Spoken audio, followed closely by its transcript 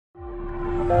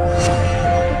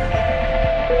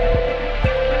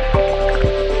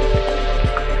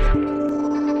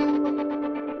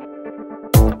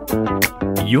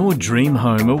Your dream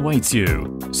home awaits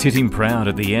you. Sitting proud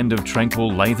at the end of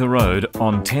tranquil Lather Rd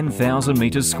on 10,000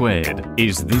 metres squared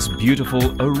is this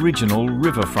beautiful original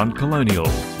riverfront colonial.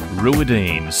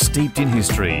 Ruidine, steeped in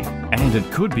history, and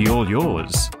it could be all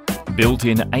yours. Built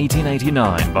in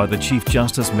 1889 by the Chief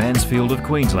Justice Mansfield of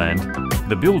Queensland,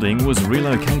 the building was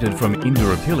relocated from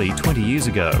Indooroopilly 20 years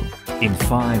ago in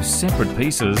 5 separate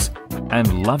pieces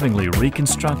and lovingly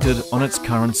reconstructed on its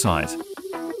current site.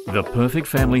 The perfect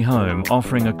family home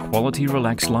offering a quality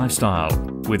relaxed lifestyle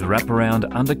with wraparound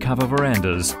undercover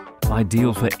verandas,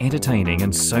 ideal for entertaining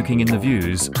and soaking in the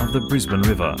views of the Brisbane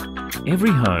River.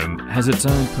 Every home has its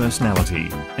own personality,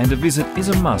 and a visit is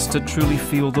a must to truly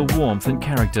feel the warmth and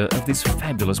character of this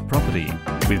fabulous property.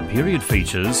 With period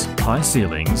features, high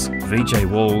ceilings, VJ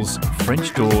walls,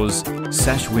 French doors,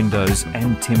 sash windows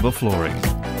and timber flooring.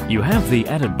 You have the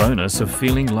added bonus of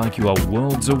feeling like you are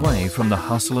worlds away from the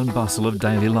hustle and bustle of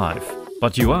daily life.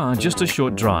 But you are just a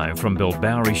short drive from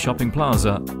Bellbowrie Shopping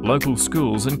Plaza, local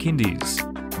schools and kindies.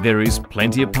 There is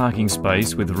plenty of parking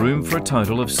space with room for a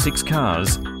total of 6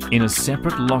 cars in a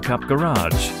separate lock-up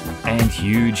garage and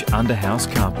huge underhouse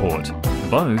carport,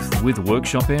 both with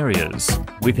workshop areas.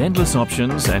 With endless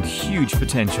options and huge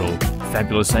potential,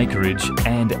 fabulous acreage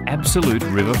and absolute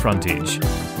river frontage.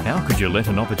 How could you let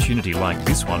an opportunity like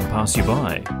this one pass you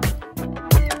by?